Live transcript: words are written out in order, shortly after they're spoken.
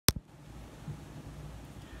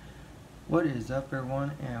What is up,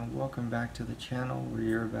 everyone, and welcome back to the channel where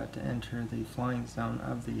you're about to enter the flying zone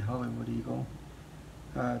of the Hollywood Eagle.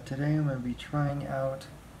 Today I'm going to be trying out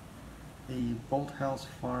the Bolthouse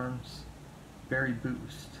Farms Berry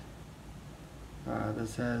Boost.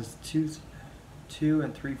 This has two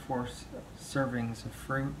and 3/4 servings of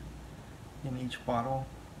fruit in each bottle,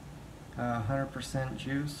 100%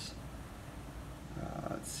 juice,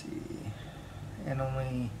 let's see, and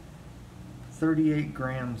only 38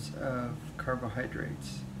 grams of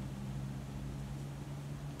carbohydrates.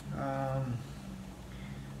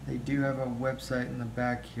 They do have a website in the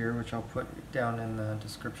back here, which I'll put down in the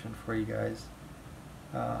description for you guys.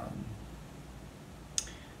 So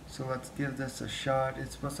let's give this a shot.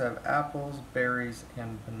 It's supposed to have apples, berries,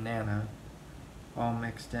 and banana all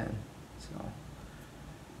mixed in. So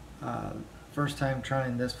first time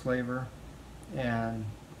trying this flavor and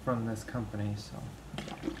from this company. So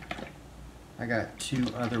I got two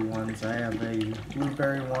other ones. I have a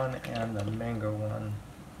blueberry one and a mango one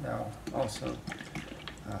that I'll also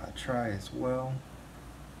try as well.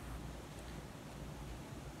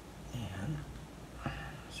 And let's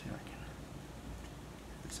see if I can get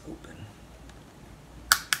this open.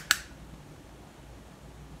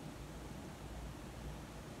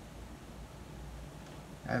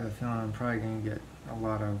 I have a feeling I'm probably going to get a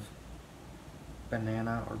lot of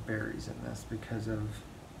banana or berries in this because of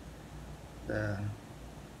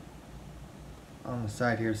on the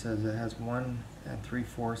side here it says it has 1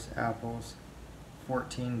 3/4 apples,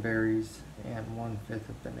 14 berries, and 1/5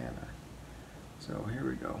 of banana. So here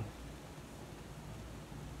we go.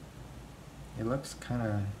 It looks kind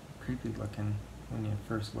of creepy looking when you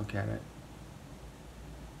first look at it.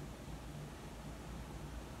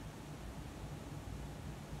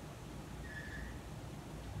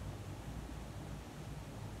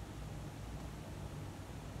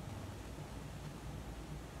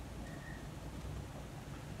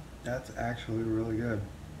 That's actually really good.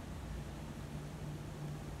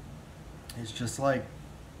 It's just like,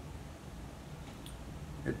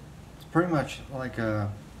 it's pretty much like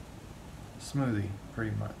a smoothie,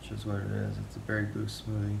 pretty much is what it is. It's a berry boost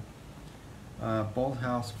smoothie.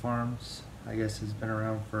 Bolthouse Farms, I guess, has been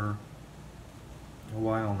around for a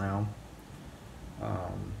while now.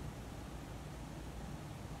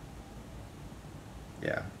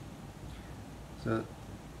 Yeah. So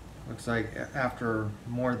looks like after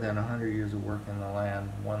more than 100 years of work in the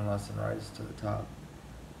land, one lesson rises to the top.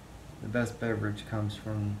 The best beverage comes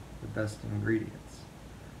from the best ingredients.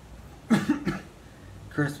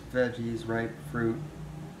 Crisp veggies, ripe fruit,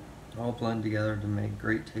 all blend together to make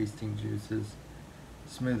great tasting juices,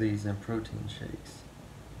 smoothies, and protein shakes.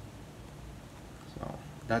 So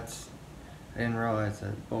I didn't realize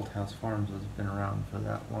that Bolthouse Farms has been around for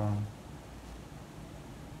that long.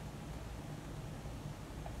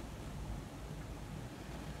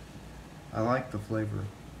 I like the flavor,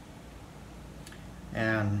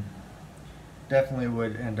 and definitely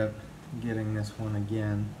would end up getting this one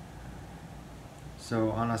again.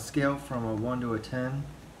 So on a scale from a 1 to a 10,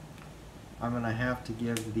 I'm going to have to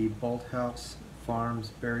give the Bolthouse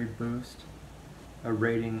Farms Berry Boost a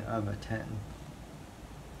rating of a 10.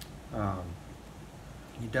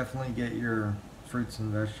 You definitely get your fruits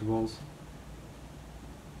and vegetables.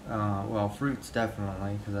 Well, fruits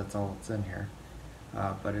definitely, because that's all that's in here.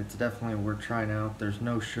 But it's definitely worth trying out. There's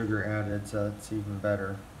no sugar added, so it's even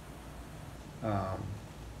better.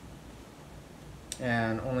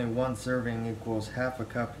 And only one serving equals half a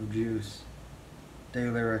cup of juice.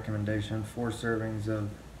 Daily recommendation: 4 servings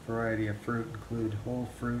of variety of fruit, include whole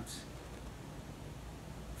fruits,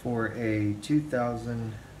 for a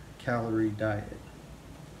 2,000 calorie diet.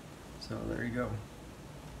 So there you go.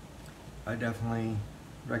 I definitely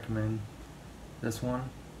recommend this one.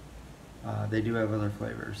 They do have other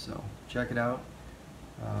flavors, so check it out,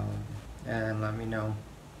 and let me know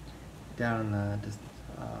down in the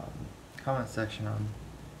comment section on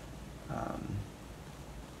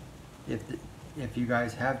if you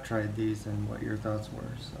guys have tried these and what your thoughts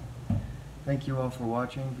were. So thank you all for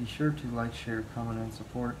watching. Be sure to like, share, comment, and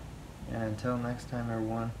support, and until next time,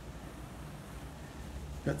 everyone,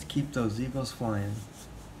 let's keep those Eagles flying.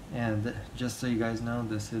 And just so you guys know,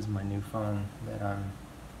 this is my new phone that I'm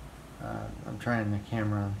trying the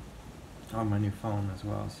camera on my new phone as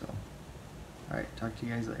well. So, alright, talk to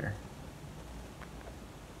you guys later.